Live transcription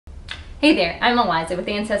Hey there, I'm Eliza with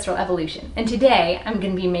Ancestral Evolution, and today I'm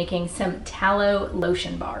going to be making some tallow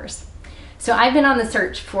lotion bars. So I've been on the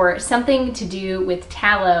search for something to do with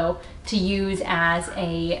tallow to use as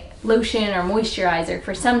a lotion or moisturizer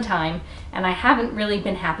for some time, and I haven't really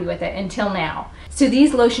been happy with it until now. So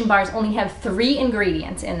these lotion bars only have 3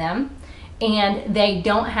 ingredients in them, and they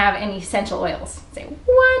don't have any essential oils. Say,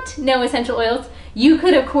 what? No essential oils? You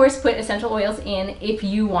could of course put essential oils in if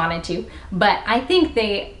you wanted to, but I think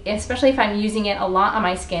they, especially if I'm using it a lot on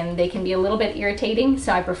my skin, they can be a little bit irritating,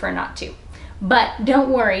 so I prefer not to. But don't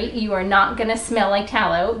worry, you are not gonna smell like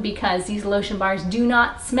tallow because these lotion bars do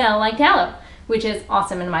not smell like tallow, which is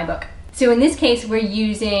awesome in my book. So in this case, we're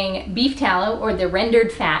using beef tallow, or the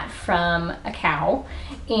rendered fat from a cow.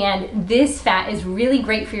 And this fat is really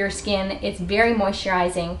great for your skin. It's very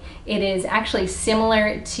moisturizing. It is actually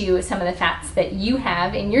similar to some of the fats that you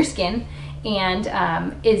have in your skin,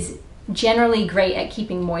 and is generally great at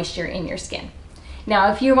keeping moisture in your skin.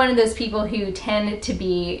 Now, if you're one of those people who tend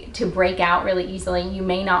to break out really easily, you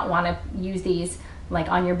may not want to use these like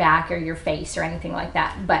on your back or your face or anything like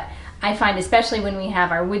that. But I find, especially when we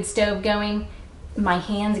have our wood stove going, my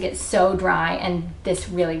hands get so dry, and this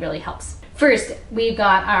really, really helps. First, we've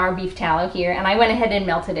got our beef tallow here, and I went ahead and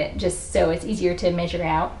melted it just so it's easier to measure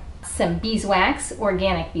out. Some beeswax,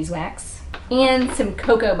 organic beeswax, and some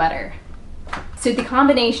cocoa butter. So the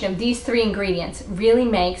combination of these 3 ingredients really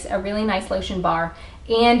makes a really nice lotion bar,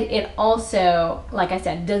 and it also, like I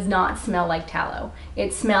said, does not smell like tallow.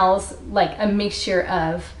 It smells like a mixture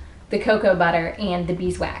of the cocoa butter and the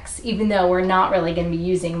beeswax, even though we're not really going to be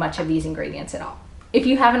using much of these ingredients at all. If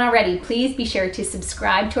you haven't already, please be sure to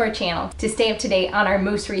subscribe to our channel to stay up to date on our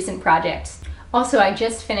most recent projects. Also, I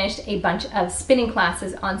just finished a bunch of spinning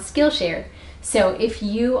classes on Skillshare, so if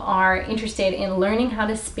you are interested in learning how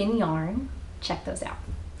to spin yarn, check those out.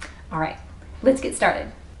 All right, let's get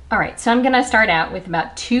started. All right, so I'm gonna start out with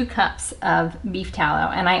about 2 cups of beef tallow,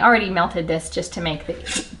 and I already melted this just to make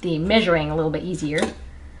the measuring a little bit easier.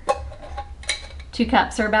 2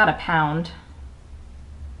 cups are about 1 pound.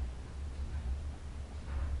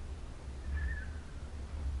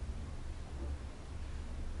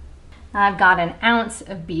 I've got 1 ounce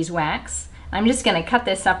of beeswax. I'm just gonna cut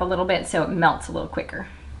this up a little bit so it melts a little quicker.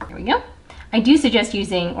 There we go. I do suggest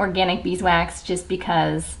using organic beeswax just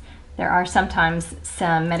because there are sometimes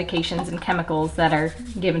some medications and chemicals that are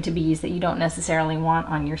given to bees that you don't necessarily want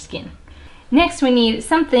on your skin. Next, we need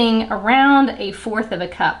something around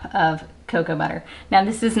 1/4 cup of cocoa butter. Now,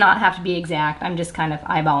 this does not have to be exact. I'm just kind of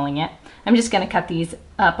eyeballing it. I'm just gonna cut these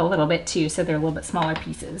up a little bit too, so they're a little bit smaller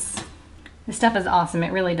pieces. This stuff is awesome.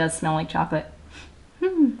 It really does smell like chocolate. All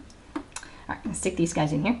right, I'll stick these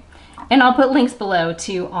guys in here. And I'll put links below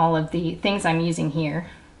to all of the things I'm using here,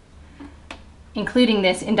 including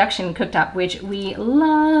this induction cooktop, which we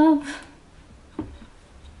love.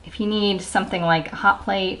 If you need something like a hot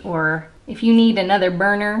plate, or if you need another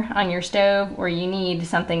burner on your stove, or you need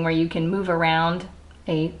something where you can move around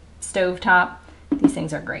a stove top, these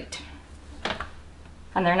things are great.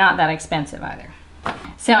 And they're not that expensive either.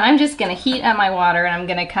 So I'm just gonna heat up my water, and I'm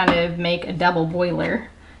gonna kind of make a double boiler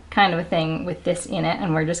kind of a thing with this in it,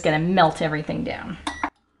 and we're just gonna melt everything down.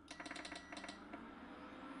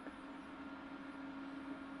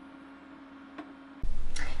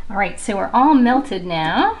 All right, so we're all melted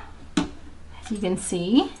now, as you can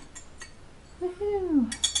see.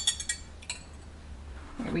 Woohoo!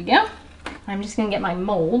 There we go. I'm just gonna get my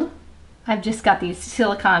mold. I've just got these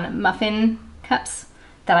silicone muffin cups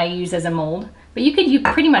that I use as a mold, but you could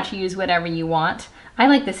pretty much use whatever you want. I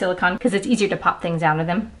like the silicone because it's easier to pop things out of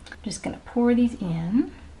them. I'm just gonna pour these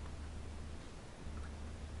in.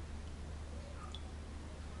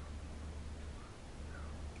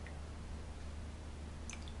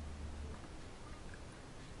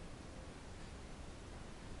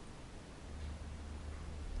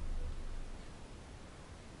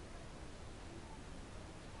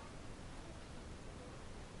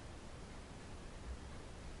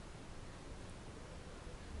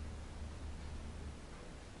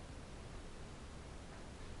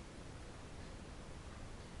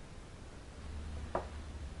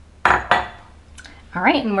 All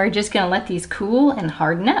right, and we're just gonna let these cool and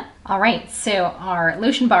harden up. All right, so our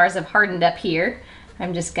lotion bars have hardened up here.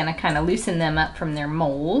 I'm just gonna kind of loosen them up from their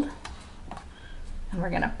mold, and we're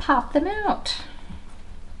gonna pop them out.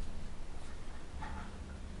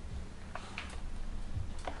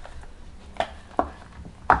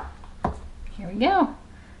 Here we go.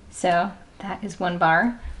 So that is 1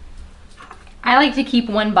 bar. I like to keep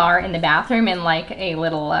 1 bar in the bathroom in like a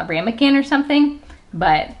little ramekin or something.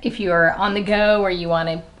 But if you're on the go or you want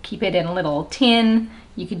to keep it in a little tin,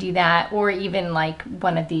 you could do that, or even like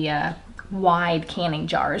one of the wide canning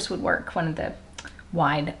jars would work, one of the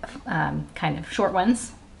wide kind of short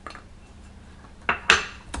ones.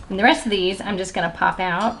 And the rest of these I'm just gonna pop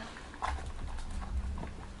out.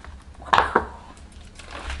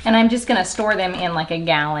 And I'm just gonna store them in like a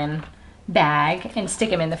gallon bag and stick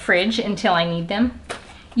them in the fridge until I need them.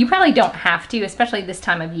 You probably don't have to, especially this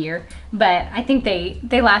time of year, but I think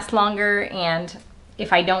they last longer, and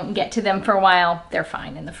if I don't get to them for a while, they're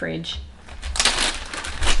fine in the fridge.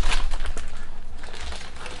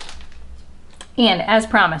 And as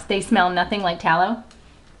promised, they smell nothing like tallow.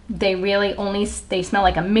 They really they smell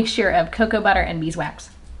like a mixture of cocoa butter and beeswax.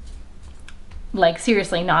 Like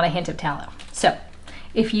seriously, not a hint of tallow. So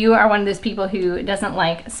if you are one of those people who doesn't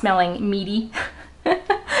like smelling meaty,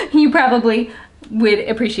 you probably would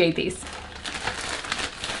appreciate these.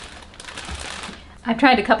 I've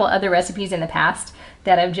tried a couple other recipes in the past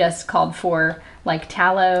that have just called for like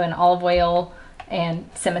tallow and olive oil and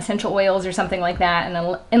some essential oils or something like that,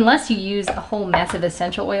 and unless you use a whole mess of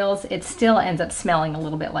essential oils, it still ends up smelling a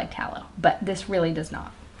little bit like tallow, but this really does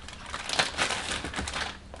not.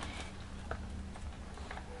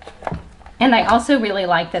 And I also really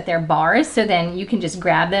like that they're bars, so then you can just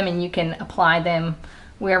grab them and you can apply them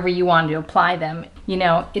wherever you want to apply them. You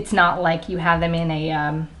know, it's not like you have them in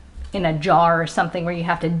a jar or something where you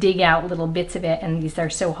have to dig out little bits of it, and these are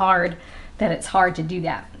so hard that it's hard to do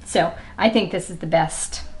that. So I think this is the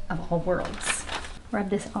best of all worlds. Rub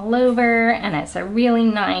this all over, and it's a really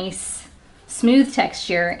nice smooth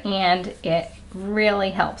texture, and it really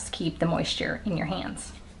helps keep the moisture in your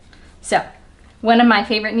hands. So one of my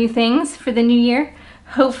favorite new things for the new year.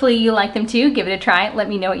 Hopefully you like them too. Give it a try. Let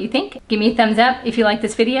me know what you think. Give me a thumbs up if you like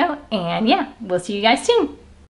this video, and yeah, we'll see you guys soon.